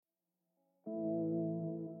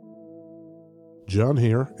John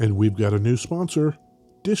here, and we've got a new sponsor,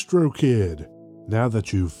 DistroKid. Now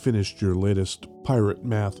that you've finished your latest Pirate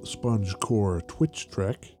Math Sponge Core Twitch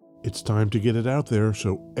trek, it's time to get it out there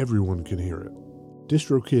so everyone can hear it.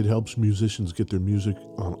 DistroKid helps musicians get their music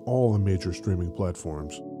on all the major streaming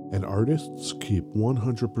platforms, and artists keep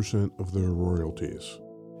 100% of their royalties.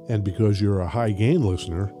 And because you're a High Gain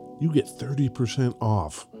listener, you get 30%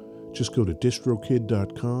 off. Just go to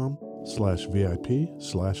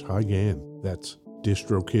distrokid.com/VIP/highgain. That's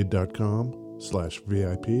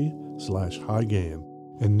distrokid.com/VIP/highgain.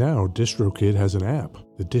 And now DistroKid has an app.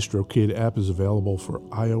 The DistroKid app is available for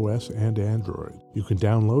iOS and Android. You can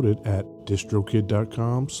download it at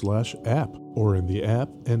distrokid.com/app or in the App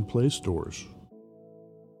and Play stores.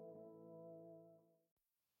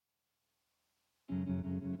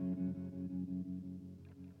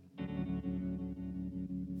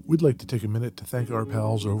 We'd like to take a minute to thank our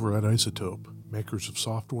pals over at Isotope, makers of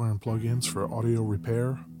software and plugins for audio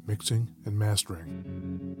repair, mixing, and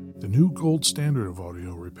mastering. The new gold standard of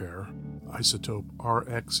audio repair, Isotope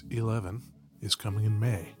RX11, is coming in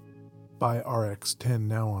May. Buy RX10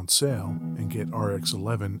 now on sale and get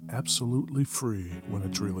RX11 absolutely free when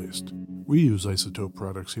it's released. We use Isotope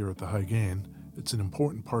products here at the High Gain. It's an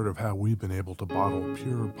important part of how we've been able to bottle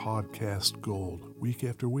pure podcast gold week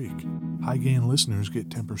after week. High Gain listeners get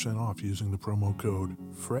 10% off using the promo code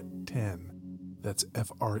FRET10. That's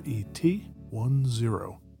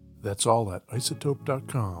FRET10. That's all at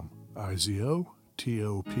isotope.com.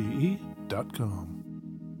 IZOTOPE.com.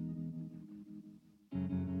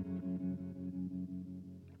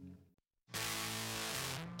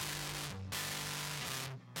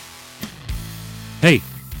 Hey,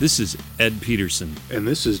 this is Ed Peterson. And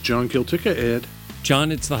this is John Kiltica, Ed.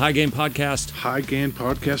 John, it's the High Gain Podcast. High Gain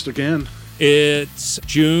Podcast again. It's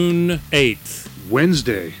June 8th.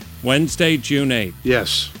 Wednesday, June 8th.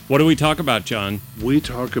 Yes. What do we talk about, John? We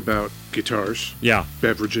talk about guitars, Yeah.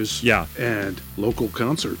 beverages, Yeah. and local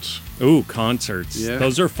concerts. Ooh, concerts. Yeah.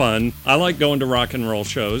 Those are fun. I like going to rock and roll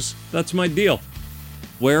shows. That's my deal.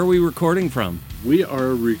 Where are we recording from? We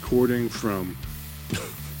are recording from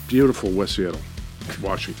beautiful West Seattle,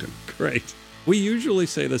 Washington. Great. We usually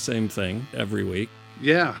say the same thing every week.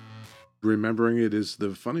 Yeah. Remembering it is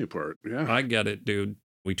the funny part. Yeah. I get it, dude.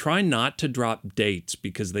 We try not to drop dates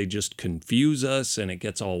because they just confuse us and it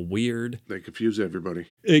gets all weird. They confuse everybody.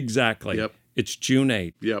 Exactly. Yep. It's June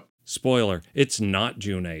 8th. Yep. Spoiler, it's not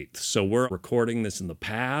June 8th. So we're recording this in the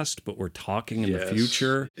past, but we're talking in the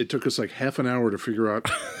future. It took us like half an hour to figure out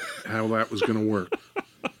how that was going to work.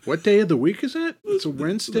 What day of the week is that? It's a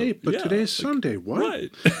Wednesday, but Yeah, today's Sunday. What?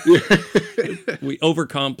 Right. We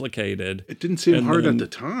overcomplicated. It didn't seem And hard then- at the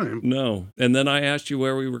time. No. And then I asked you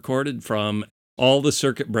where we recorded from. All the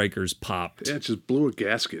circuit breakers popped. Yeah, it just blew a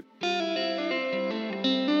gasket.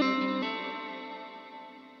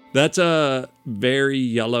 That's a very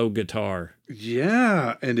yellow guitar.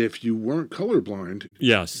 Yeah, and if you weren't colorblind,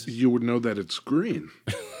 Yes. you would know that it's green.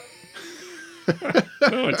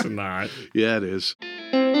 No, it's not. Yeah, it is.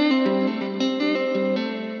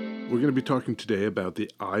 We're going to be talking today about the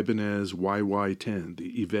Ibanez YY10, the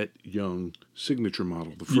Yvette Young signature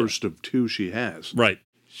model, the first of two she has. Right.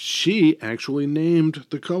 She actually named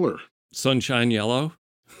the color. Sunshine yellow?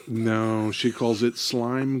 No, she calls it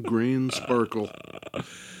slime green sparkle.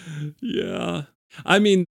 Yeah. I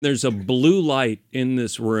mean, there's a blue light in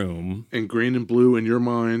this room. And green and blue in your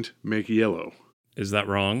mind make yellow. Is that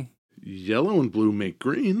wrong? Yellow and blue make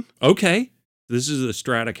green. Okay. This is the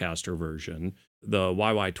Stratocaster version. The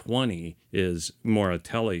YY20 is more a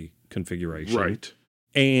tele configuration. Right.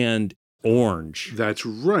 And orange. That's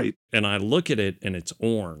right. And I look at it and it's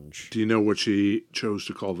orange. Do you know what she chose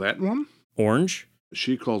to call that one? Orange?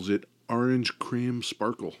 She calls it orange cream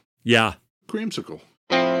sparkle. Yeah. Creamsicle.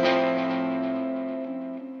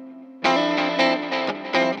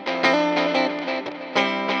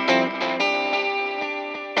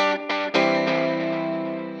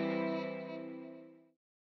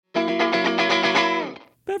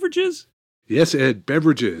 Beverages? Yes, Ed,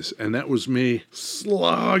 beverages. And that was me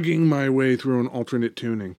slogging my way through an alternate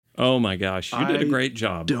tuning. Oh my gosh, you did a I great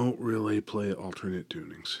job. Don't really play alternate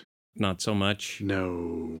tunings. Not so much.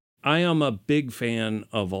 No. I am a big fan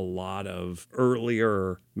of a lot of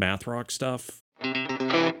earlier math rock stuff.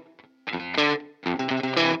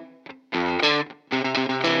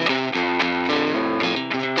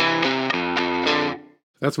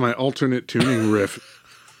 That's my alternate tuning riff.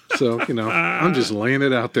 So, I'm just laying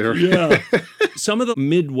it out there. Yeah. Some of the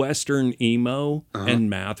Midwestern emo and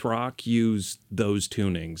math rock use those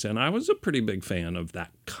tunings, and I was a pretty big fan of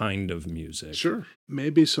that kind of music. Sure.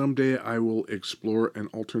 Maybe someday I will explore an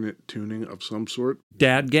alternate tuning of some sort.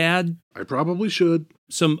 Dadgad? I probably should.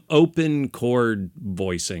 Some open chord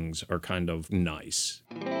voicings are kind of nice.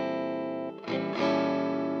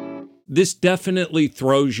 This definitely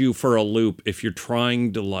throws you for a loop if you're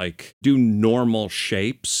trying to do normal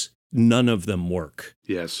shapes. None of them work.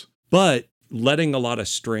 Yes. But letting a lot of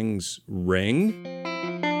strings ring,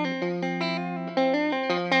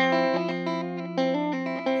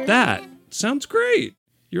 that sounds great.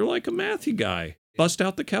 You're like a mathy guy. Bust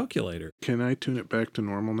out the calculator. Can I tune it back to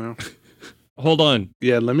normal now? Hold on.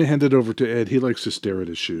 Yeah, let me hand it over to Ed. He likes to stare at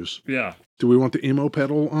his shoes. Yeah. Do we want the emo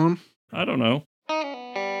pedal on? I don't know.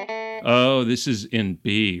 Oh, this is in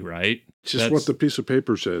B, right? Just what the piece of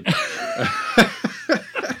paper said.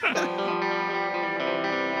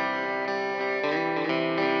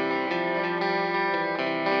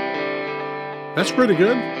 That's pretty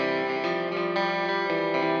good.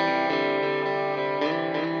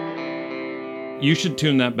 You should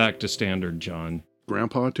tune that back to standard, John.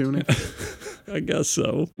 Grandpa tuning? I guess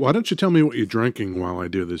so. Why don't you tell me what you're drinking while I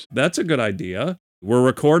do this? That's a good idea. We're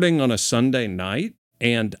recording on a Sunday night,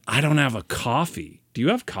 and I don't have a coffee. Do you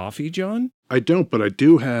have coffee, John? I don't, but I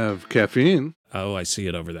do have caffeine. Oh, I see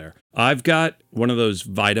it over there. I've got one of those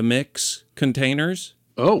Vitamix containers.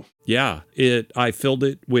 Oh. Yeah. I filled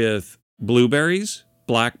it with blueberries,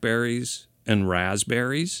 blackberries, and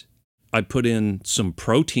raspberries. I put in some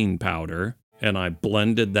protein powder, and I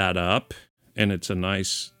blended that up, and it's a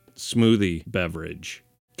nice smoothie beverage.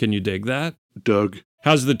 Can you dig that? Doug.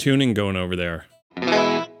 How's the tuning going over there?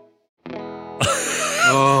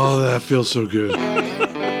 Oh, that feels so good.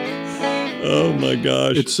 Oh my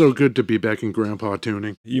gosh. It's so good to be back in Grandpa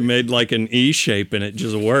tuning. You made like an E shape and it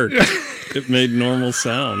just worked. It made normal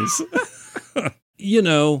sounds.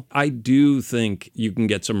 I do think you can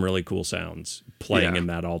get some really cool sounds playing in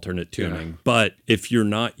that alternate tuning. Yeah. But if you're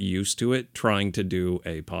not used to it, trying to do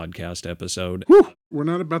a podcast episode. Whew. We're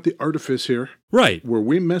not about the artifice here. Right. Where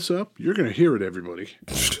we mess up, you're going to hear it, everybody.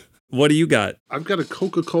 What do you got? I've got a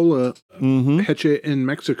Coca-Cola Heche in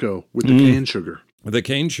Mexico with the cane sugar. The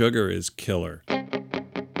cane sugar is killer.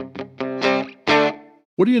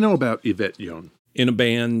 What do you know about Yvette Young? In a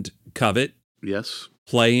band, Covet. Yes.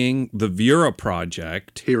 Playing the Vera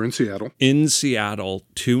Project. Here in Seattle. In Seattle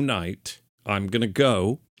tonight. I'm going to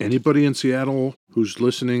go. Anybody in Seattle who's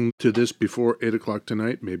listening to this before 8 o'clock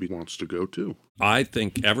tonight maybe wants to go too. I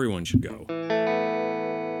think everyone should go.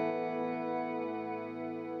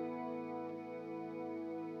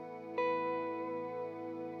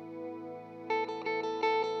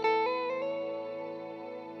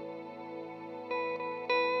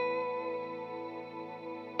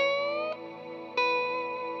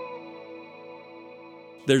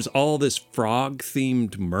 There's all this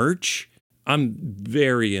frog-themed merch. I'm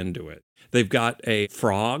very into it. They've got a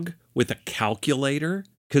frog with a calculator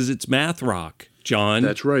because it's math rock, John.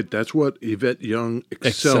 That's right. That's what Yvette Young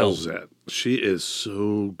excels at. She is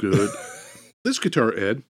so good. This guitar,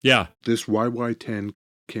 Ed. Yeah. This YY10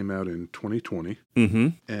 came out in 2020. Mm-hmm.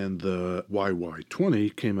 And the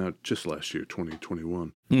YY20 came out just last year,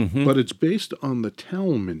 2021. Mm-hmm. But it's based on the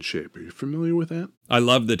Talman shape. Are you familiar with that? I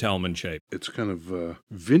love the Talman shape. It's kind of a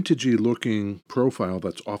vintagey looking profile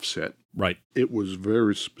that's offset. Right. It was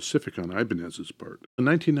very specific on Ibanez's part. In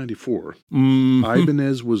 1994, Mm-hmm.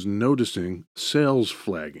 Ibanez was noticing sales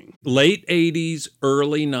flagging. Late 80s,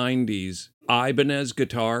 early 90s, Ibanez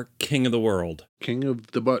guitar, king of the world. King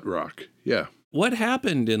of the butt rock. Yeah. What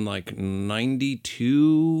happened in like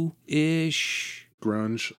 92-ish?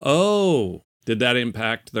 Grunge. Oh, did that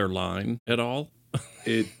impact their line at all?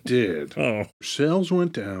 It did. Oh. Sales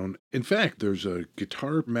went down. In fact, there's a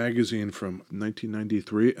guitar magazine from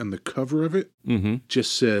 1993, and the cover of it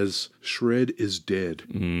just says, "Shred is dead."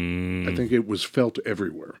 I think it was felt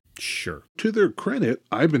everywhere. Sure. To their credit,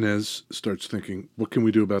 Ibanez starts thinking, what can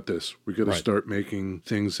we do about this? We got to start making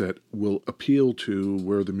things that will appeal to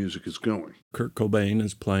where the music is going. Kurt Cobain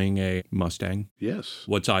is playing a Mustang. Yes.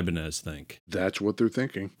 What's Ibanez think? That's what they're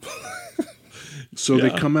thinking. So they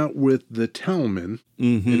come out with the Talman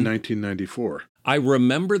in 1994. I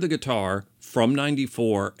remember the guitar from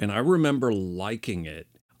 94, and I remember liking it.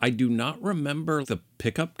 I do not remember the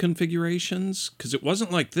pickup configurations, because it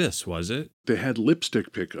wasn't like this, was it? They had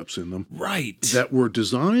lipstick pickups in them. Right. That were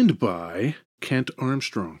designed by Kent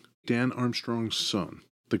Armstrong, Dan Armstrong's son.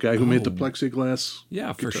 The guy who made the plexiglass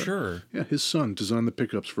Yeah, for guitar. sure. Yeah, his son designed the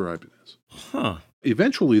pickups for Ibanez. Huh.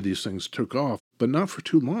 Eventually, these things took off, but not for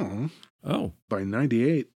too long. Oh. By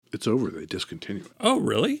 98, It's over. They discontinue it. Oh,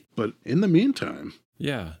 really? But in the meantime,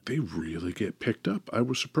 Yeah. they really get picked up. I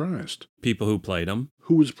was surprised. People who played them.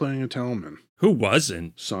 Who was playing a Talman? Who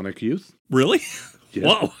wasn't? Sonic Youth? Really? Yeah.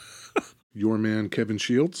 Whoa. Your man, Kevin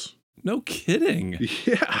Shields? No kidding.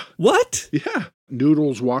 Yeah. What? Yeah.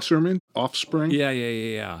 Noodles Wasserman? Offspring?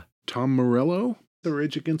 Yeah. Tom Morello? The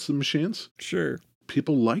Rage Against the Machines? Sure.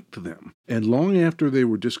 People liked them. And long after they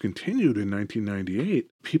were discontinued in 1998,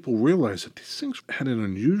 people realized that these things had an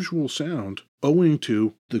unusual sound owing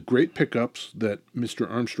to the great pickups that Mr.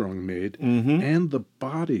 Armstrong made and the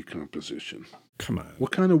body composition. Come on.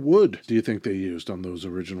 What kind of wood do you think they used on those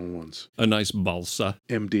original ones? A nice balsa.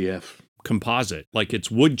 MDF. Composite, like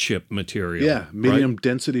it's wood chip material. Yeah, medium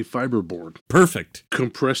density fiberboard. Perfect.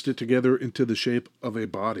 Compressed it together into the shape of a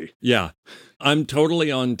body. Yeah. I'm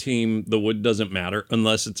totally on team the wood doesn't matter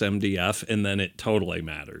unless it's MDF, and then it totally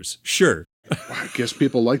matters. Sure. I guess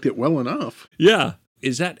people liked it well enough. Yeah.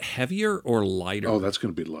 Is that heavier or lighter? Oh, that's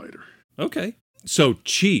going to be lighter. Okay. So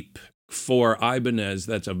cheap. For Ibanez,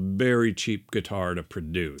 that's a very cheap guitar to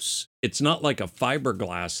produce. It's not like a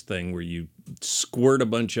fiberglass thing where you squirt a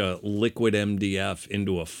bunch of liquid MDF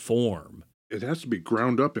into a form. It has to be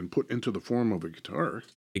ground up and put into the form of a guitar.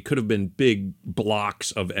 It could have been big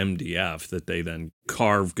blocks of MDF that they then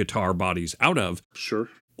carve guitar bodies out of. Sure.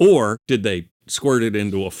 Or did they squirt it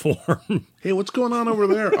into a form? Hey, what's going on over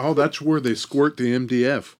there? Oh, that's where they squirt the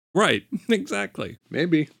MDF. Right, exactly.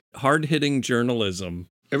 Maybe. Hard-hitting journalism.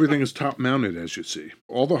 Everything is top-mounted, as you see.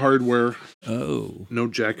 All the hardware, no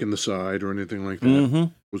jack in the side or anything like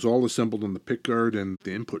that, was all assembled on the pickguard and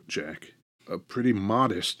the input jack. A pretty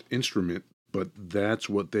modest instrument, but that's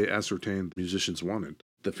what they ascertained musicians wanted.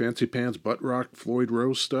 The fancy pants, butt rock, Floyd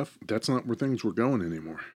Rose stuff, that's not where things were going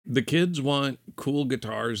anymore. The kids want cool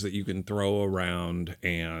guitars that you can throw around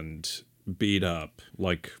and beat up,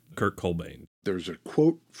 like Kurt Cobain. There's a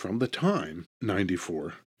quote from the time,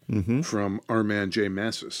 94, from our man Jay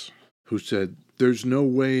Massis, who said, "There's no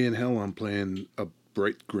way in hell I'm playing a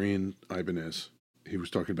bright green Ibanez." He was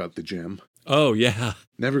talking about the gem. Oh, yeah.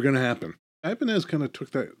 Never going to happen. Ibanez kind of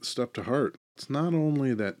took that stuff to heart. It's not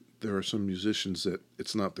only that there are some musicians that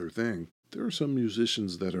it's not their thing. There are some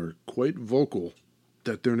musicians that are quite vocal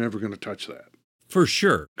that they're never going to touch that. For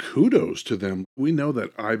sure. Kudos to them. We know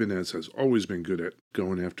that Ibanez has always been good at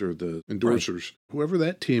going after the endorsers. Right. Whoever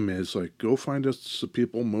that team is, like, go find us the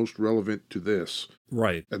people most relevant to this.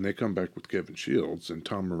 Right. And they come back with Kevin Shields and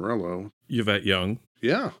Tom Morello. Yvette Young.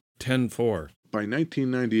 Yeah. 10-4. By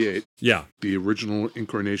 1998, the original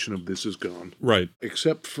incarnation of this is gone. Right.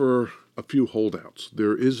 Except for a few holdouts.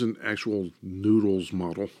 There is an actual Noodles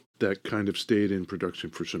model that kind of stayed in production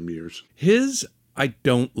for some years. His I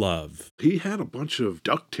don't love. He had a bunch of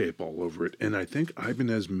duct tape all over it, and I think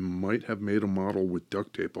Ibanez might have made a model with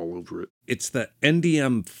duct tape all over it. It's the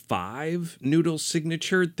NDM5 Noodle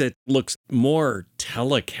signature that looks more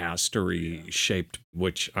Telecaster-y shaped,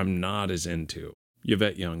 which I'm not as into.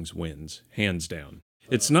 Yvette Young's wins, hands down.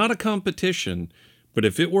 It's not a competition, but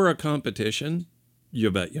if it were a competition,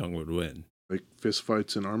 Yvette Young would win. Like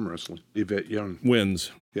fistfights and arm wrestling. Yvette Young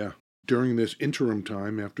wins. Yeah. During this interim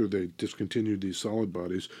time, after they discontinued these solid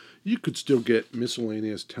bodies, you could still get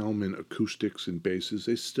miscellaneous Talman acoustics and basses.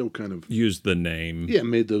 They still kind of used the name. Yeah,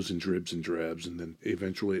 made those in dribs and drabs, and then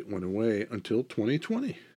eventually it went away until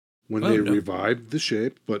 2020, when they revived the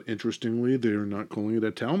shape. But interestingly, they're not calling it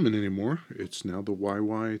a Talman anymore. It's now the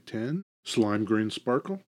YY10 Slime Green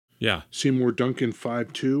Sparkle. Yeah. Seymour Duncan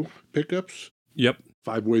 5.2 pickups. Yep.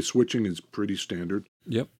 5-way switching is pretty standard.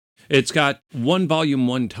 Yep. It's got one volume,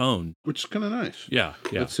 one tone. Which is kind of nice. Yeah.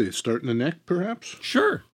 Let's see, start in the neck, perhaps?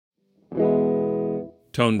 Sure.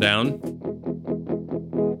 Tone down.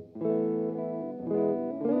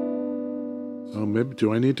 Oh, maybe,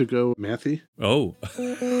 do I need to go mathy? Oh.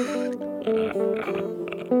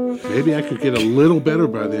 Maybe I could get a little better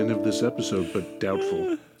by the end of this episode, but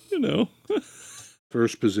doubtful. You know.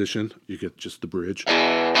 First position, you get just the bridge.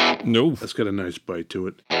 No. That's got a nice bite to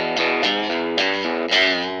it.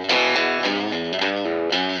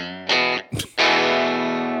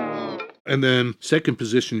 And then second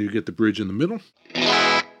position, you get the bridge in the middle.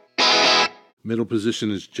 Middle position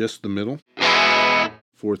is just the middle.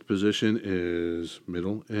 Fourth position is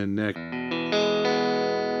middle and neck.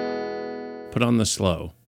 Put on the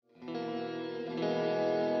slow.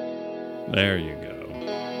 There you go.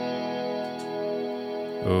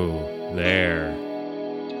 Oh, there.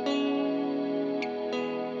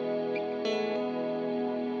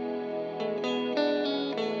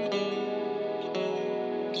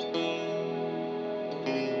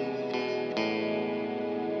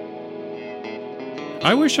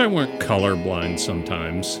 I wish I weren't colorblind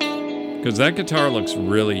sometimes. Because that guitar looks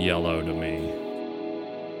really yellow to me.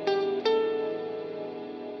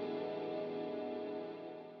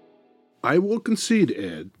 I will concede,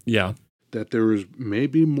 Ed, Yeah. that there is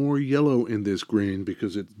maybe more yellow in this green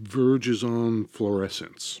because it verges on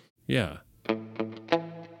fluorescence. Yeah.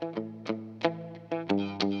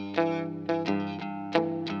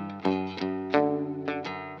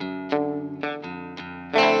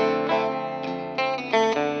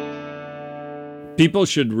 People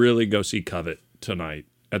should really go see Covet tonight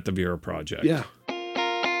at the Vera Project. Yeah.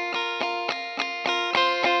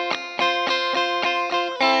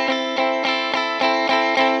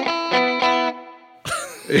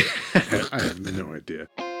 I have no idea.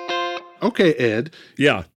 Okay, Ed.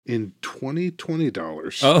 Yeah. In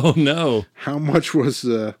 $20. Oh, no. How much was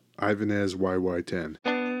Ibanez YY10?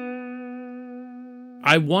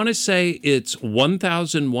 I want to say it's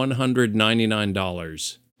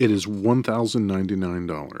 $1,199. It is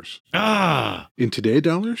 $1,099. Ah. In today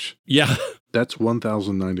dollars? Yeah. That's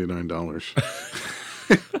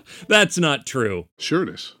 $1,099. That's not true. Sure it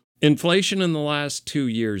is. Inflation in the last 2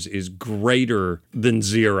 years is greater than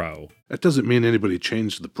zero. That doesn't mean anybody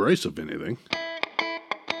changed the price of anything.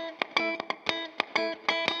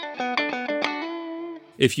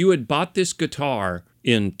 If you had bought this guitar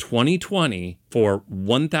in 2020 for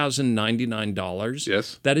 $1,099,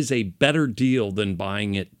 yes, that is a better deal than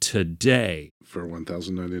buying it today. For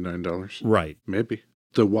 $1,099? Right. Maybe.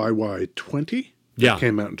 The YY20? Yeah.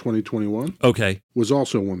 Came out in 2021. Okay. Was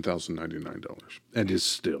also $1,099 and is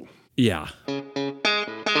still. Yeah.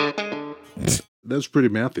 That's pretty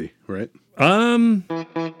mathy, right?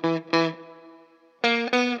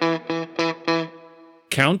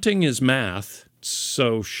 Counting is math,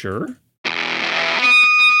 so sure.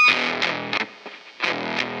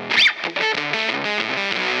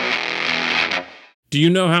 Do you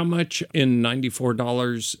know how much in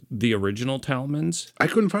 $94 the original Talmans? I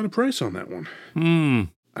couldn't find a price on that one.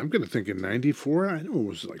 I'm going to think in 94. I know it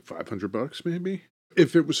was like $500 maybe.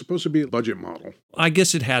 If it was supposed to be a budget model. I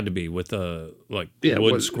guess it had to be with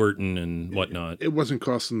wood squirting and whatnot. It wasn't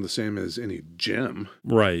costing the same as any gem.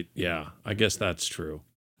 Right, yeah. I guess that's true.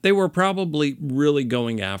 They were probably really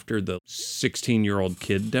going after the 16-year-old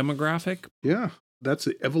kid demographic. Yeah, that's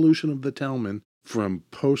the evolution of the Talman from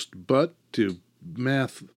post-butt to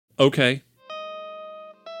math. Okay.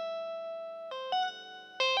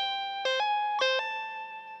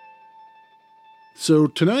 So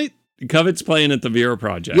tonight... Covet's playing at the Vera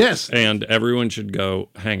Project. Yes. And everyone should go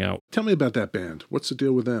hang out. Tell me about that band. What's the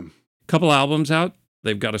deal with them? Couple albums out.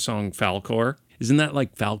 They've got a song, Falcor. Isn't that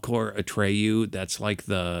like Falcor Atreyu? That's like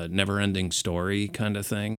the never-ending story kind of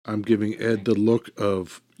thing. I'm giving Ed the look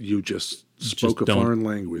of you just spoke a foreign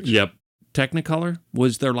language. Yep. Technicolor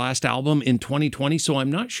was their last album in 2020, so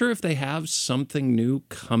I'm not sure if they have something new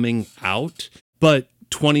coming out. But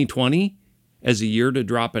 2020, as a year to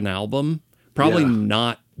drop an album, probably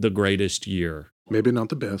not the greatest year. Maybe not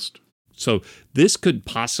the best. So this could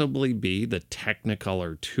possibly be the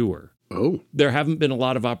Technicolor tour. Oh. There haven't been a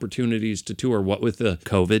lot of opportunities to tour. What with the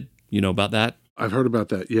COVID? You know about that? I've heard about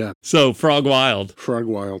that, yeah. So Frog Wild. Frog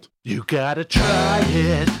Wild. You gotta try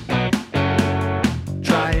it.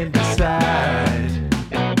 Try and decide.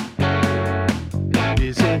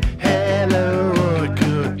 Is it hello or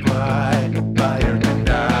goodbye? Buy or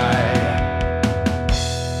deny?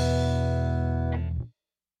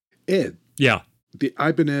 Ed. Yeah. The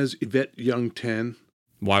Ibanez Yvette Young 10.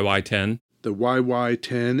 YY10. The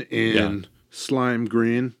YY10 in slime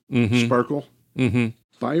green sparkle. Mm-hmm.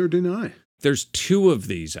 Buy or deny? There's two of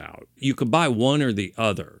these out. You could buy one or the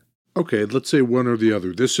other. Okay, let's say one or the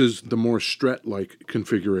other. This is the more Strat-like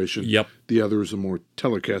configuration. Yep. The other is a more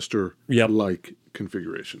Telecaster-like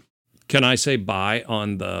configuration. Can I say buy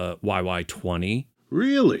on the YY20?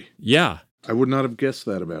 Really? Yeah. I would not have guessed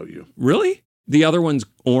that about you. Really? The other one's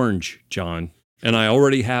orange, John. And I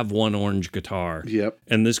already have one orange guitar. Yep.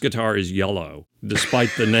 And this guitar is yellow, despite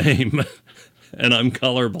the name. And I'm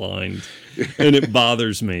colorblind. And it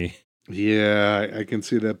bothers me. Yeah, I can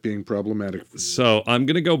see that being problematic. So I'm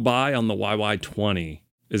going to go buy on the YY20.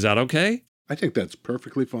 Is that okay? I think that's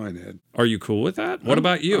perfectly fine, Ed. Are you cool with that? What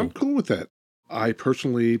about you? I'm cool with that. I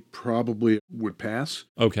personally probably would pass.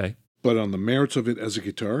 Okay. But on the merits of it as a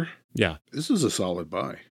guitar, yeah, this is a solid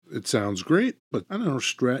buy. It sounds great, but I don't know,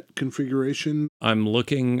 Strat configuration. I'm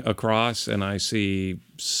looking across and I see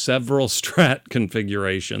several Strat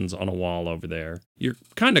configurations on a wall over there. You're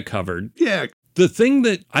kind of covered. Yeah. The thing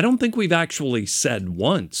that I don't think we've actually said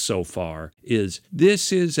once so far is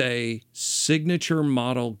this is a signature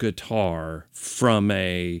model guitar from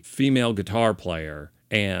a female guitar player,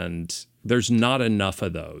 and there's not enough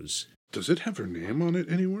of those. Does it have her name on it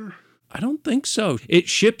anywhere? I don't think so. It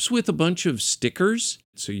ships with a bunch of stickers,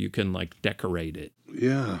 so you can like decorate it.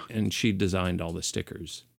 Yeah. And she designed all the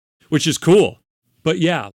stickers, which is cool. But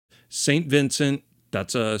yeah, St. Vincent,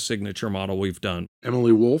 that's a signature model we've done.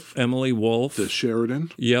 Emily Wolf. The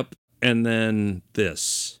Sheridan. Yep. And then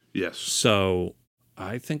this. Yes. So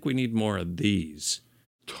I think we need more of these.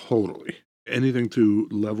 Totally. Anything to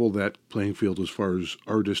level that playing field as far as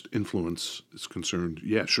artist influence is concerned.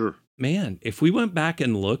 Yeah, sure. Man, if we went back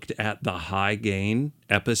and looked at the high gain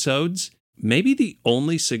episodes, maybe the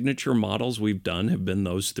only signature models we've done have been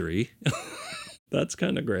those 3. That's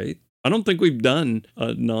kind of great. I don't think we've done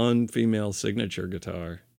a non-female signature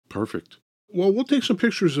guitar. Perfect. Well, we'll take some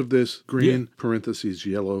pictures of this green, parentheses,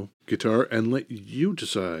 yellow guitar and let you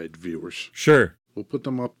decide, viewers. Sure. We'll put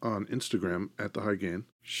them up on Instagram at The High Gain.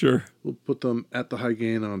 Sure. We'll put them at The High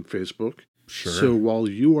Gain on Facebook. Sure. So while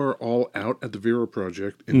you are all out at the Vera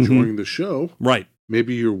Project enjoying the show, right.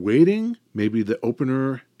 Maybe you're waiting. Maybe the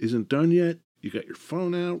opener isn't done yet. You got your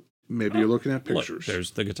phone out. Maybe you're looking at pictures. Look,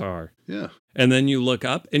 there's the guitar. Yeah. And then you look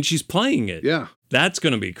up and she's playing it. Yeah. That's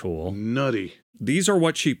going to be cool. Nutty. These are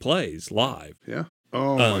what she plays live. Yeah.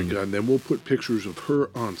 Oh, my God. And then we'll put pictures of her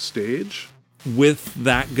on stage. With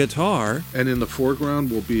that guitar. And in the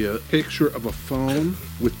foreground will be a picture of a phone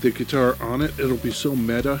with the guitar on it. It'll be so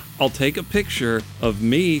meta. I'll take a picture of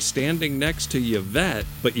me standing next to Yvette,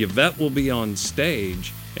 but Yvette will be on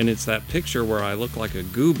stage, and it's that picture where I look like a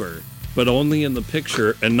goober, but only in the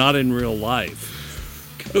picture and not in real life.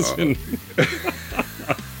 Because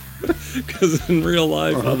in real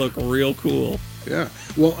life, I look real cool. Yeah.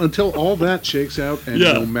 Well, until all that shakes out, and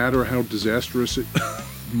no matter how disastrous it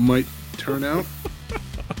might turn out,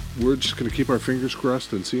 we're just going to keep our fingers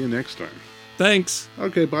crossed and see you next time. Thanks.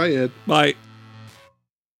 Okay, bye, Ed. Bye.